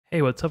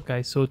Hey, what's up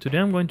guys? So today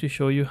I'm going to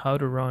show you how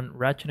to run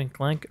Ratchet and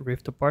Clank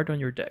Rift Apart on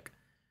your deck.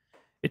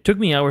 It took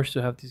me hours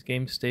to have this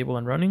game stable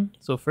and running,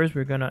 so first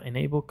we're gonna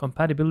enable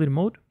compatibility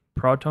mode,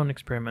 Proton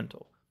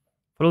Experimental.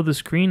 Follow the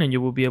screen and you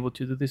will be able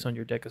to do this on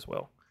your deck as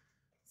well.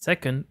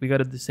 Second, we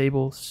gotta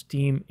disable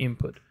Steam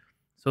input.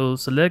 So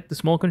select the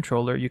small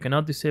controller. You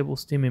cannot disable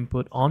Steam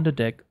input on the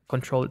deck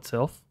control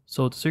itself.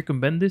 So to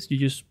circumvent this, you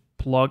just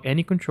plug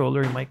any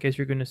controller. In my case,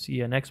 you're gonna see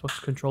an Xbox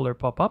controller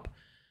pop up.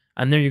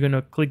 And then you're going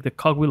to click the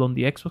cogwheel on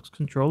the Xbox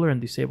controller and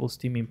disable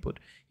Steam input.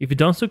 If you're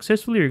done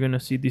successfully, you're going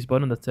to see this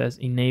button that says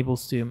Enable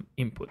Steam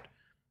Input.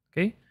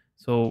 Okay,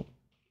 so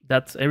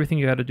that's everything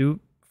you got to do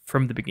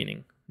from the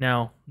beginning.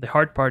 Now, the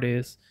hard part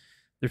is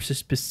there's a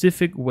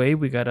specific way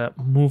we got to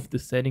move the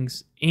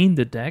settings in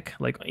the deck,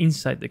 like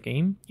inside the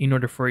game, in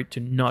order for it to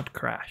not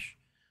crash.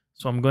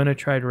 So I'm going to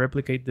try to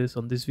replicate this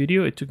on this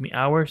video. It took me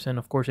hours, and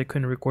of course I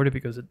couldn't record it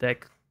because the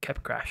deck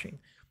kept crashing.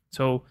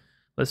 So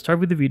let's start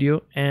with the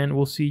video and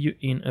we'll see you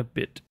in a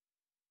bit.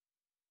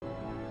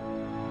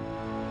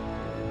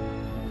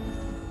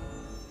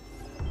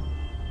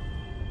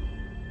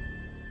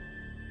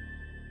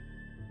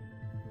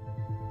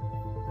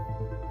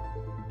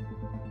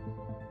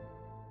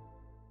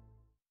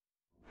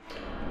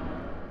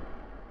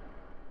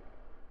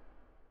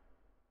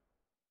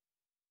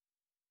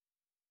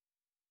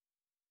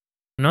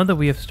 Now that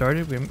we have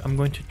started, I'm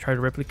going to try to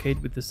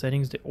replicate with the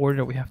settings the order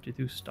that we have to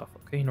do stuff,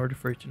 okay, in order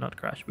for it to not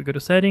crash. We go to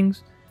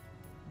settings,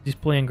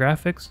 display and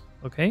graphics,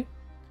 okay,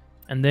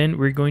 and then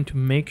we're going to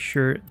make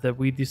sure that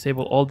we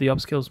disable all the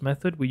upscales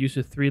method. We use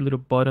the three little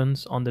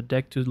buttons on the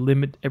deck to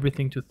limit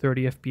everything to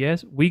 30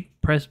 FPS. We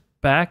press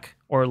back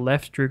or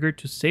left trigger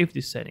to save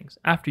these settings.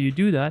 After you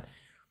do that,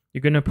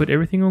 you're going to put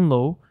everything on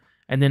low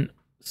and then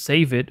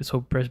save it.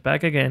 So press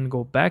back again,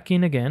 go back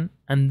in again,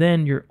 and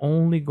then you're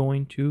only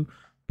going to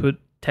put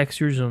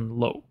textures on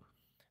low.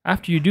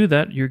 After you do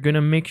that, you're going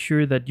to make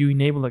sure that you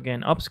enable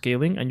again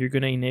upscaling, and you're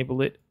going to enable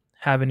it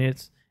having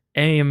its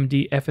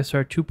AMD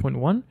FSR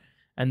 2.1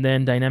 and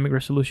then dynamic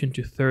resolution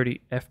to 30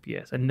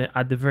 FPS. And then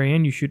at the very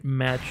end, you should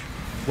match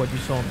what you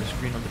saw on the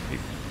screen on the preview.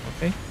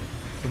 Okay,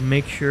 so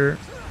make sure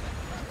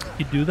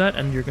you do that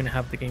and you're going to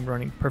have the game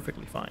running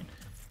perfectly fine.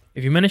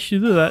 If you manage to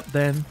do that,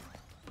 then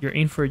you're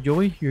in for a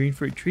joy, you're in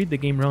for a treat. The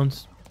game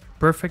runs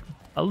perfect,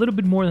 a little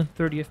bit more than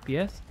 30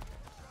 FPS.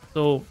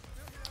 So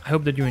I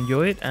hope that you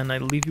enjoy it, and I'll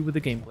leave you with the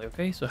gameplay,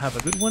 okay? So have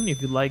a good one.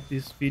 If you like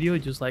this video,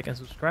 just like and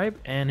subscribe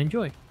and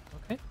enjoy,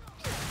 okay?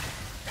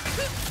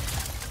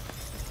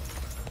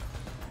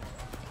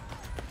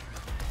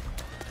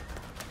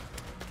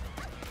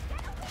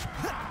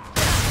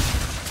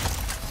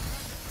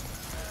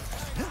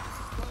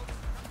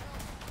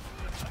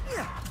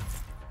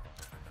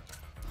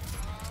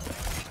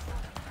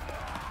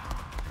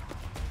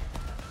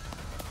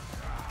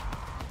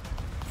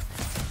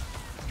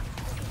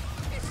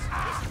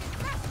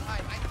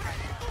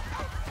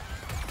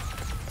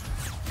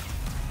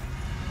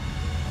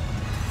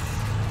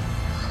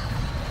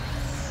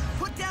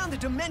 The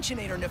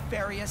Dimensionator,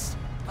 Nefarious.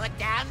 Put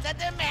down the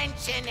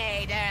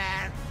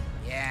Dimensionator.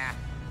 Yeah,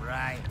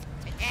 right.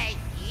 Today,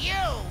 you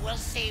will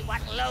see what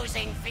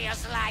losing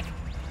feels like.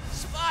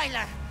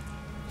 Spoiler,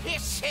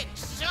 it's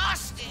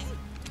exhausting.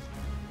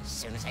 As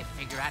soon as I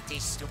figure out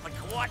these stupid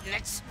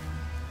coordinates.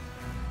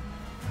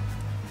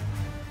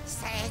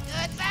 Say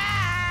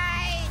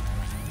goodbye.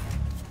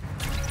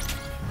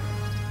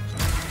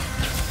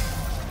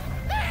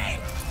 Hey!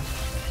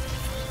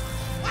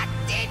 What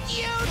did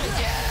you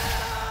do?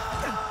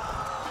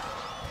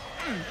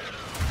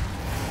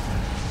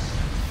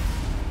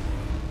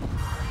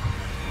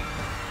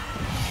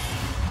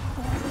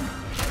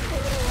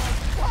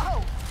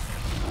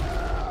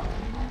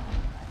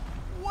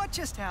 What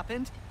just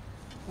happened?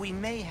 We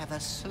may have a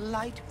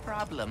slight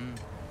problem.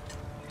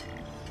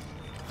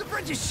 The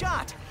bridge is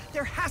shot!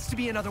 There has to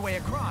be another way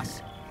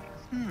across.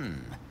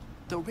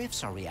 The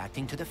rifts are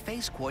reacting to the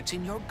face quartz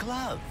in your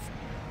glove.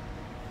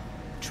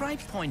 Try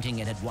pointing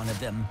it at one of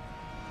them.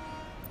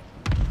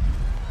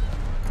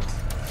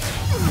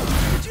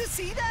 Did you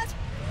see that?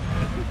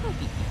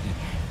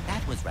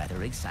 That was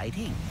rather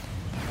exciting.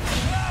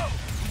 Whoa!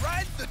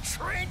 Ride the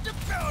train to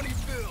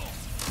Bountyville!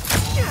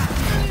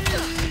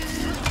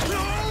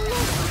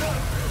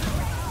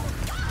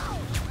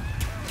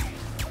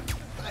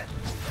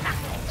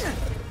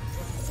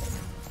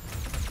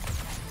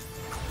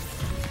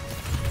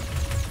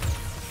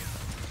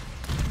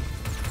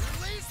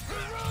 Release the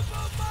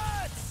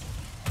robobots!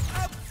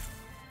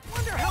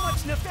 Wonder how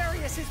much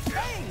Nefarious is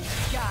paying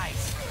these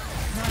guys.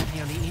 Not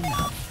nearly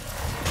enough.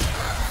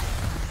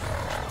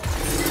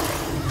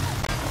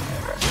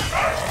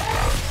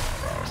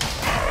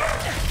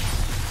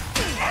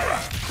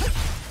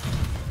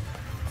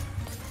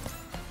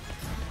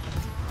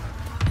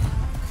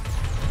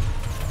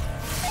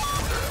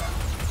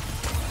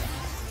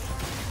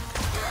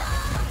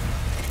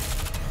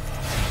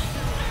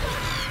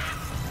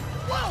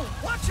 Whoa!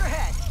 Watch your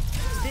head!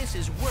 This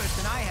is worse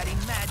than I had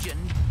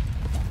imagined.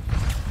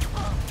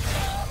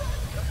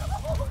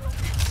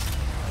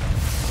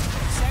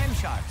 Sand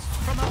sharks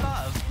from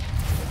above.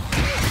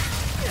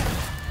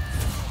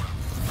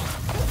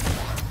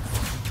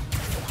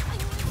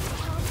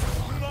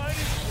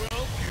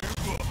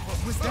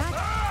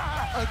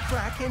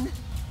 kraken,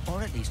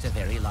 or at least a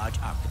very large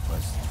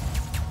octopus.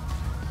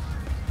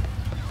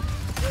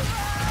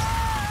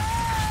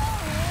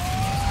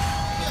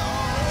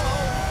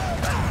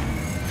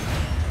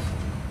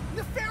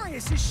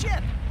 Nefarious'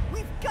 ship!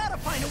 We've got to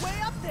find a way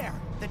up there!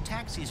 The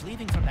taxis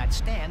leaving from that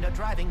stand are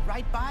driving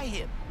right by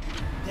him.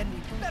 Then we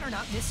better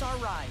not miss our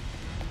ride.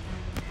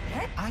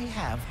 I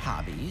have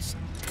hobbies,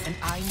 and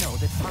I know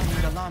that finding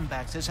the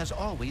Lombaxes has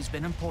always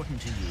been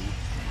important to you.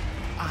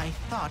 I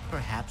thought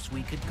perhaps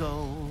we could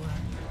go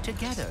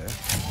together.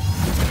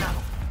 Now,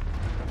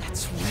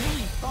 That's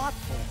really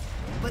thoughtful.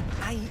 But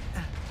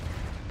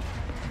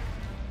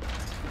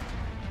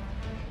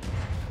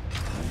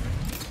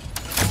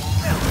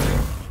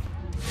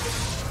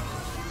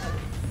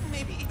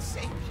maybe it's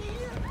safe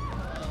here.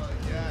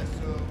 Yeah,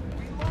 so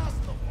we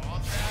lost the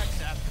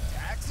Lombax at the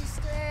taxi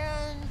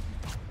stand.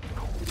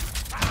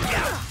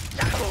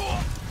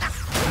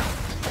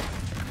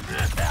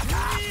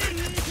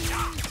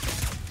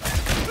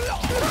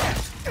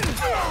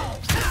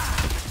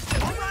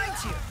 all right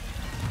here.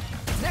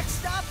 Next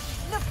stop,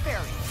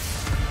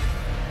 Nefarious.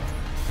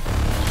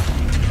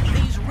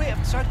 These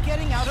rifts are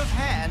getting out of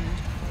hand.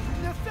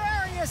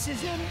 Nefarious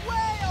is in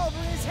way over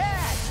his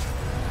head.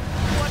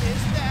 What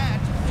is that?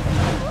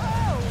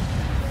 Whoa!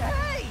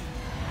 Hey!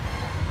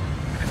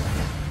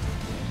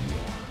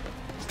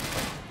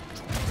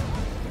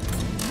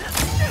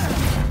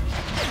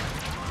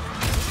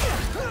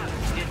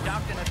 Did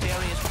Dr.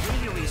 Nefarious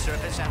really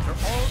resurface after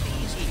all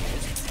these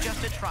years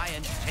just to try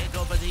and take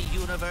over the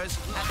universe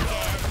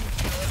again?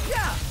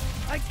 Yeah!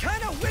 I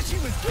kinda wish he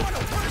was doing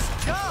a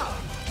worse job!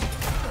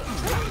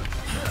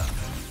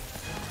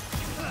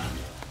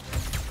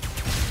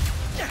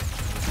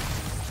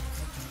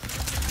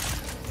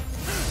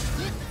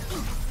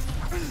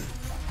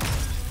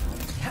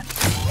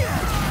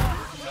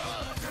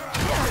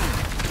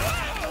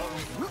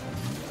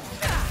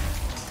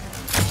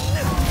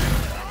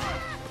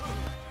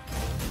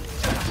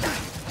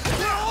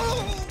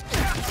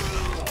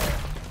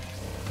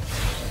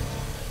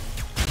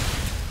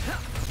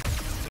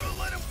 Don't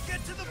let him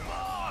get to the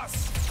boss!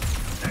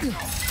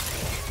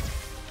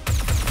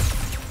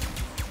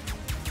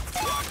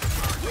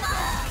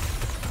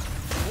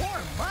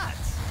 More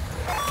mutts!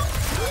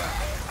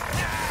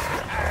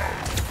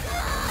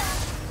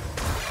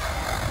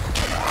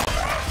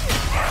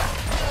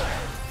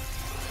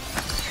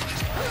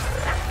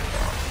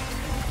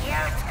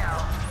 You two,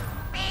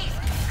 these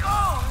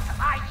goons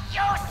are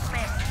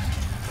useless.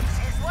 This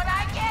is what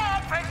I get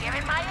for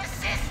giving my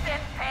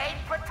assistant paid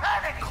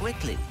paternity.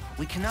 Quickly,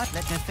 we cannot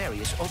let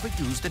Nefarious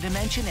overuse the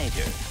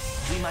Dimensionator.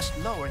 We must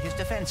lower his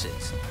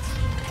defenses.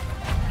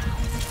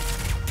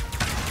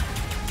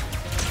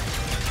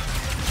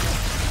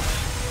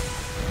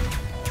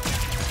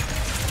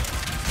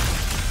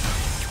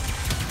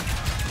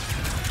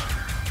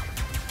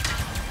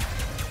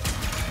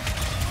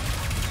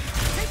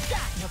 Take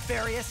that,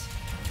 Nefarious!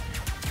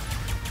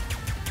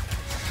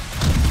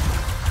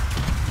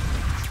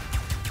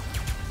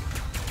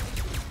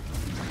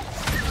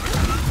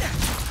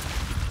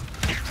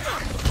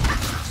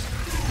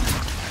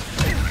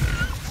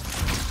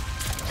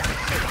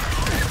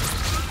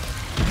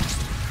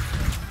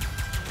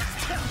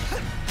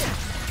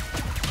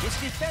 His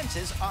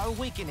defenses are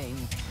weakening.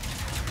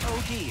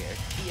 Oh dear,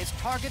 he is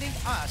targeting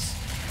us.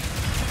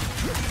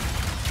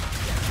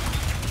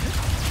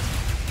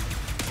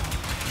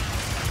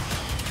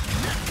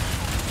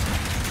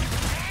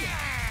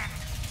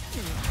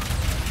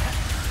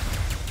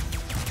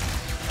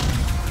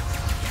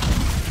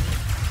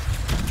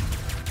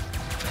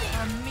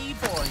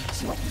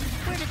 Boys,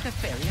 where did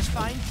Nefarious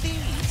find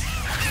these?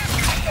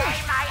 Today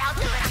my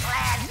ultimate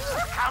plan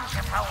will come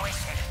to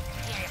fruition.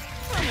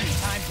 How many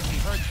times have we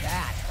heard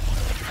that?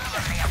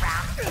 Probably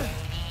around 80.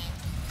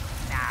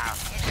 No,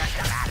 it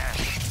doesn't matter.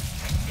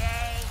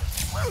 Today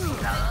will be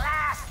the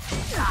last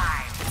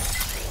time.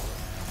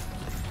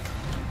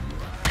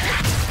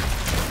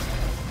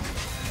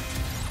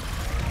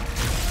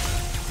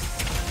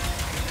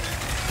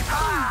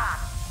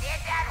 Ah,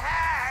 did that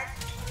hurt?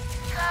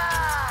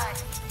 Good.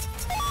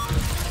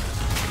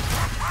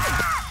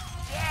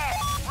 Yes,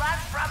 run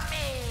from me.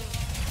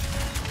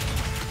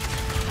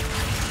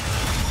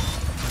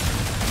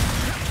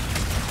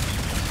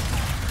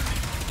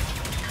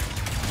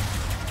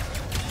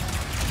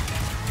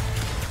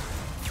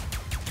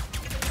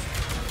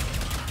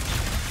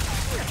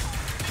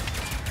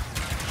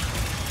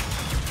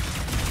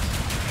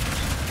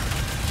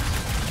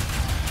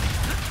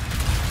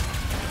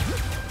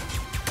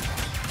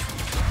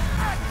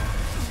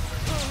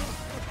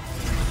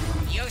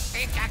 You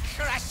think a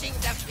crushing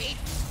defeat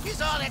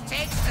is all it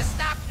takes to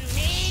stop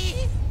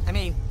me? I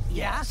mean,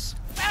 yes?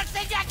 Well,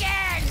 think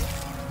again!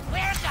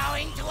 We're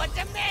going to a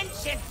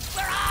dimension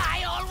where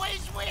I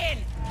always win,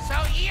 so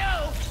you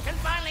can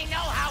finally know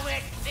how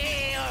it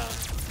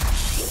feels.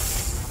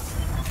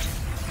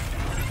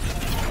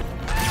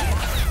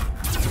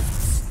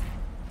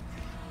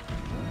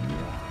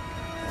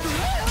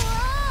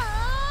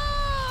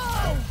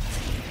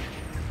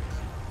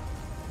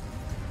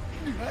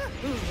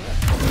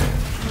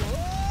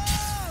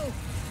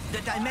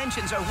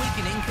 dimensions are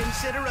weakening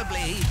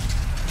considerably.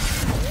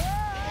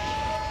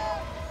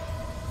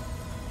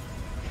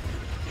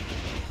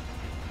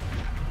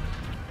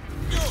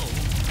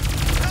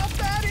 How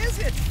bad is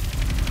it?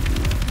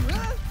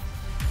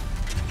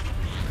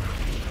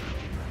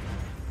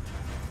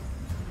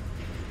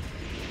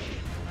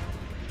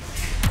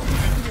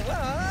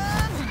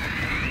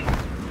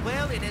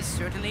 Well, it is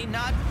certainly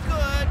not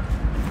good.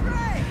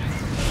 Right.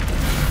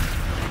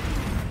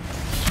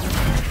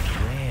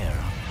 Where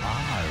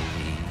are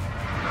we?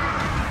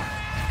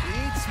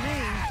 Beats me.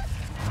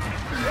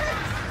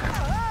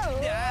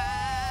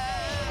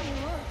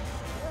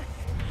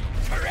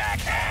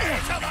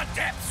 To the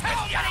depths!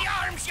 How many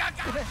arms you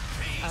got?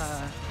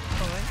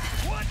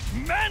 What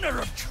manner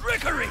of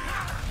trickery?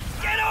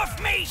 Get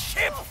off me,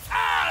 ship!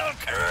 I'll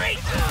create!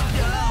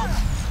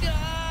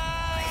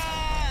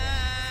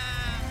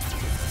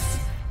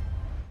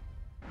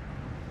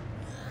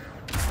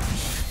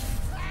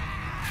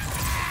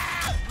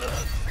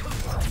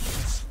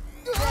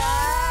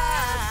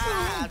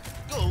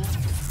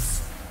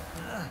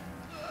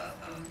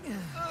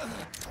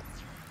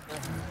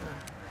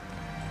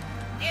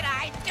 Did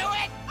I do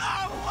it?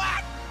 Or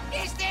what?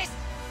 Is this...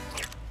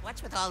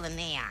 What's with all the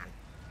neon?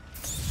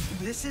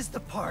 This is the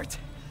part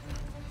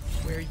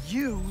where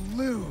you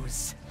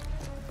lose.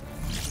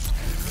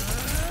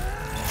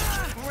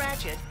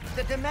 Ratchet,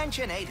 the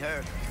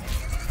Dimensionator.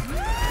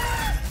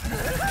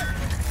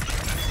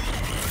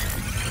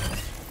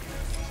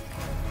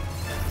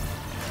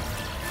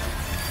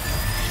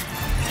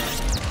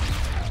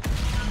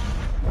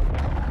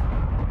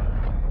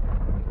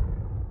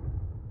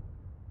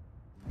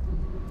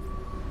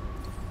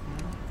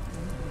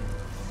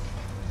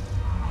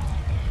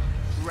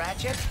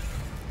 Ratchet?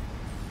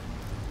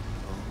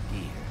 Oh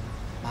dear,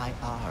 my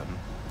arm.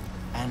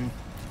 And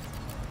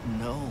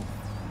no,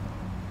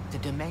 the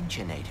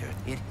Dimensionator,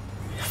 it...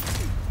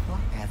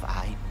 What have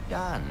I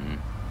done?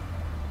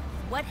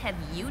 What have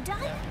you done?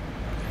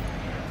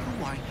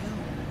 Who are you?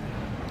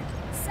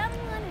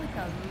 Someone with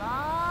a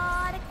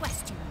lot of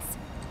questions.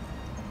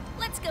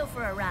 Let's go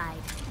for a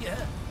ride.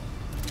 Yeah.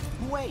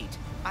 Wait,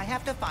 I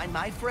have to find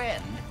my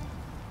friend.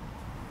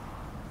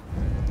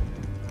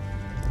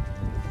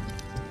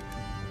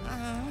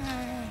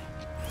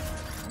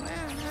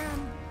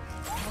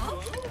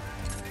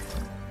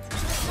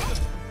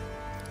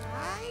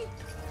 Hi?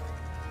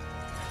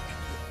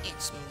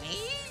 It's me?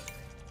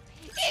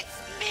 It's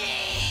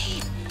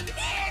me!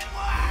 It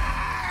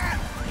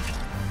worked!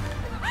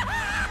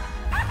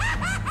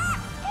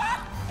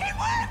 It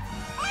worked!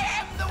 I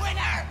am the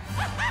winner!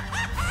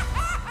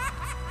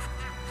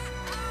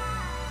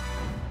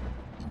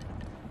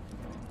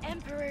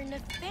 Emperor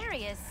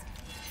Nefarious,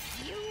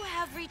 you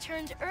have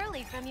returned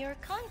early from your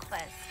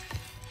conquest.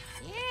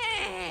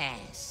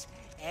 Yes,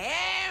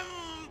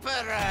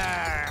 Emperor!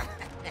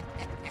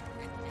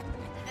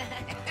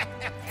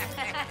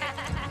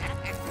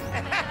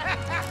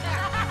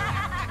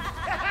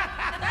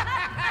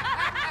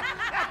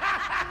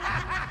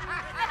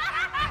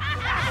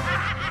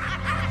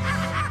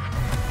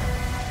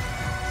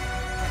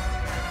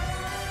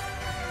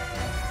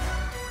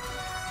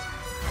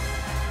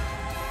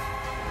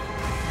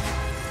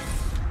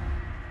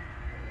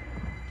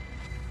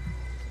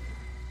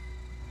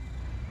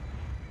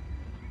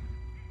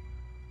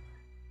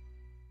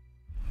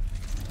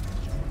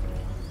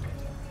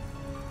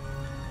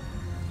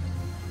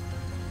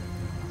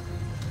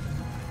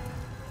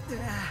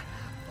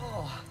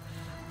 Oh.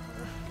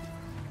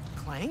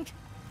 Clank?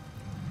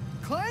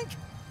 Clank?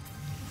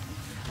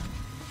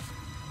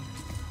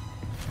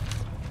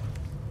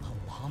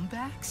 A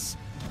Wombax?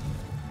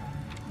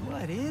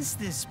 What is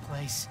this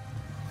place?